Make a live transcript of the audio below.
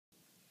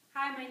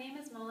Hi, my name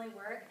is Molly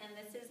Work, and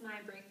this is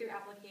my breakthrough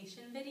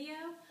application video.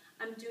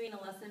 I'm doing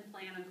a lesson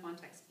plan on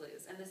context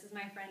clues, and this is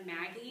my friend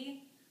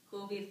Maggie, who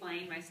will be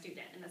playing my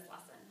student in this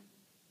lesson.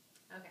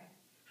 Okay.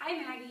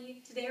 Hi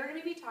Maggie. Today we're going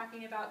to be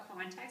talking about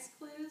context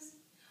clues.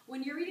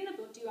 When you're reading a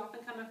book, do you often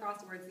come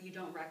across words that you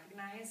don't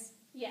recognize?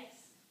 Yes.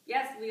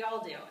 Yes, we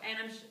all do,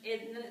 and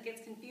it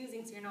gets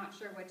confusing, so you're not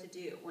sure what to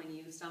do when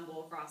you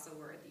stumble across a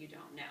word that you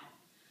don't know.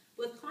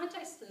 With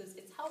context clues,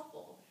 it's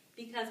helpful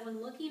because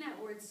when looking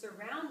at words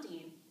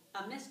surrounding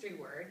a mystery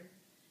word,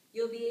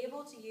 you'll be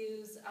able to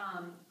use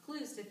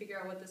clues to figure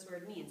out what this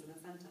word means in the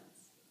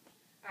sentence.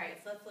 All right,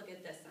 so let's look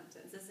at this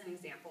sentence. This is an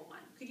example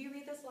one. Could you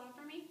read this aloud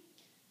for me?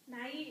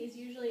 Maggie is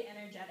usually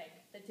energetic,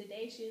 but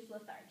today she is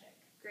lethargic.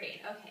 Great,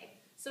 okay.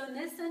 So in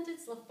this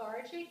sentence,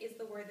 lethargic is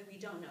the word that we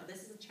don't know.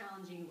 This is a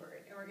challenging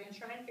word, and we're going to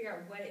try and figure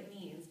out what it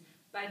means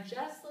by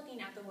just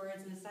looking at the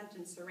words in the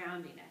sentence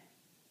surrounding it.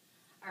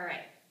 All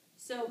right,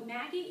 so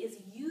Maggie is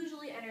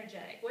usually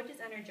energetic. What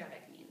does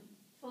energetic mean?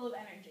 Full of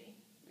energy.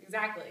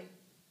 Exactly.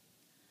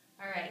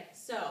 All right,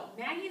 so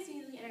Maggie is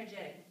usually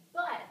energetic,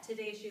 but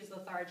today she is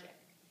lethargic.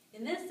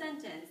 In this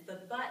sentence,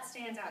 the but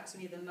stands out to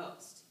me the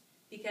most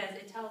because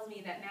it tells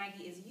me that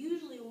Maggie is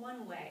usually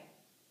one way,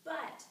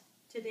 but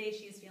today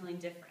she is feeling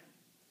different.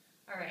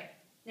 All right,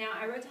 now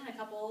I wrote down a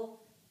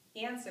couple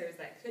answers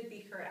that could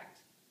be correct.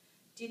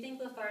 Do you think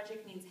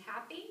lethargic means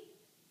happy,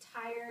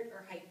 tired,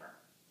 or hyper?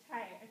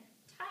 Tired.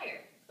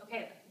 Tired.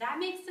 Okay, that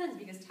makes sense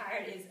because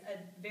tired is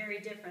very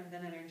different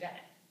than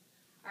energetic.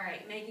 All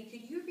right, Maggie,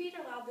 could you read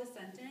aloud this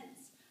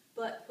sentence,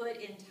 but put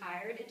in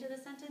tired into the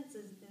sentence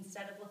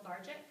instead of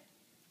lethargic?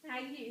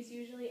 Maggie is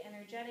usually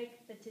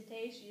energetic, but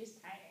today she is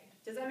tired.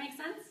 Does that make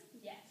sense?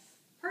 Yes.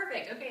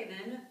 Perfect. Okay,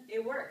 then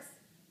it works.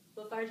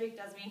 Lethargic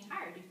does mean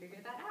tired. You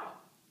figured that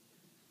out.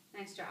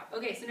 Nice job.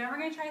 Okay, so now we're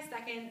going to try a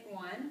second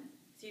one.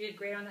 So you did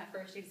great on that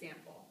first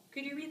example.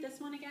 Could you read this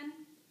one again?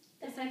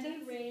 The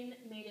heavy rain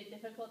made it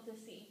difficult to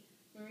see.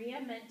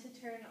 Maria meant to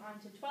turn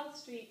onto 12th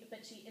Street,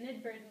 but she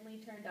inadvertently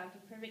turned onto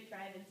Privet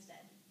Drive instead.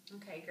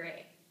 Okay,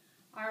 great.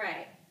 All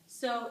right,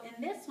 so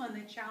in this one,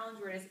 the challenge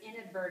word is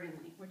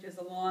inadvertently, which is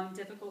a long,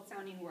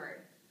 difficult-sounding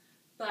word.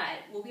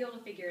 But we'll be able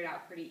to figure it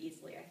out pretty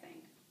easily, I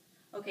think.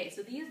 Okay,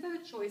 so these are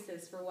the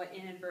choices for what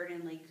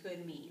inadvertently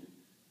could mean.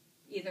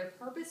 Either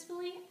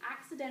purposefully,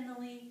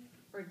 accidentally,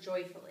 or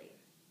joyfully.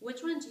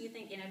 Which one do you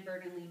think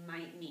inadvertently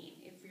might mean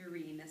if you're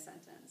reading this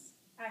sentence?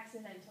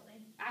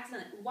 Accidentally.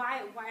 Accident.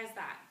 Why is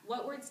that?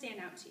 What words stand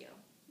out to you?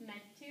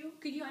 Meant to.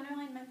 Could you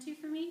underline meant to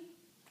for me?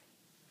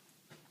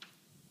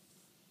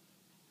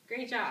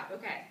 Great job.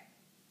 Okay.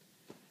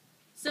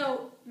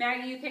 So,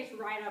 Maggie, you picked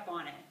right up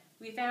on it.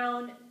 We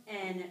found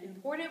an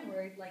important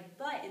word like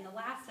but in the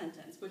last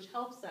sentence, which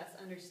helps us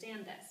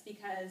understand this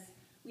because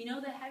we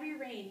know the heavy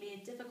rain made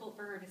it difficult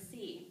for her to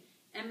see,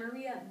 and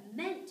Maria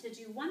meant to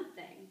do one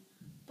thing,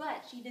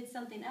 but she did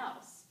something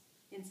else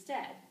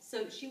instead.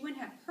 So she wouldn't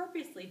have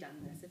purposely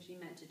done this if she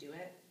meant to do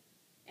it,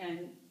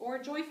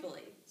 or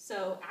joyfully.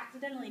 So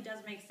accidentally does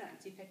make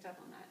sense. You picked up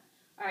on that.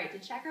 All right, to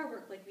check our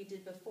work like we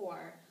did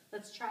before,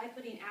 let's try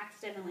putting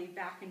accidentally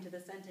back into the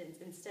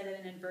sentence instead of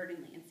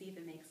inadvertently and see if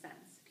it makes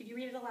sense. Could you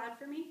read it aloud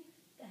for me?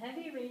 The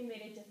heavy rain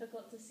made it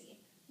difficult to see.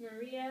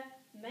 Maria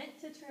meant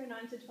to turn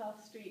onto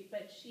 12th Street,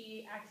 but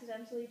she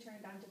accidentally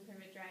turned onto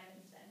Privet Drive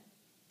instead.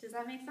 Does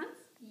that make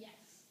sense?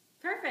 Yes.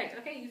 Perfect.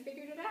 Okay, you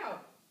figured it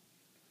out.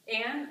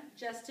 And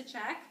just to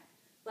check,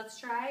 let's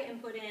try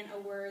and put in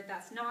a word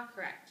that's not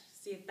correct.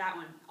 See if that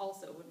one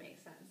also would make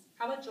sense.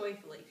 How about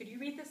joyfully? Could you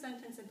read the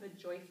sentence and put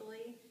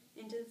joyfully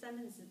into the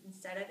sentence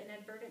instead of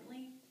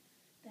inadvertently?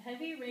 The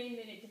heavy rain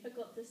made it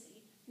difficult to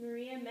see.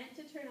 Maria meant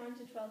to turn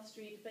onto 12th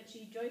Street, but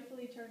she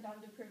joyfully turned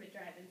onto Privet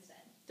Drive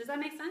instead. Does that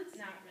make sense?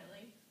 Not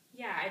really.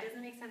 Yeah, it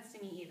doesn't make sense to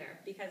me either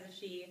because if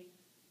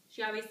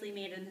she obviously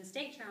made a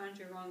mistake turning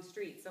onto a wrong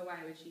street, so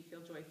why would she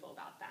feel joyful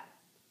about that?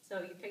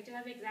 So you picked it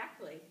up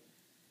exactly.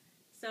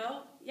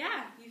 So,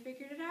 yeah, you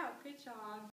figured it out. Good job.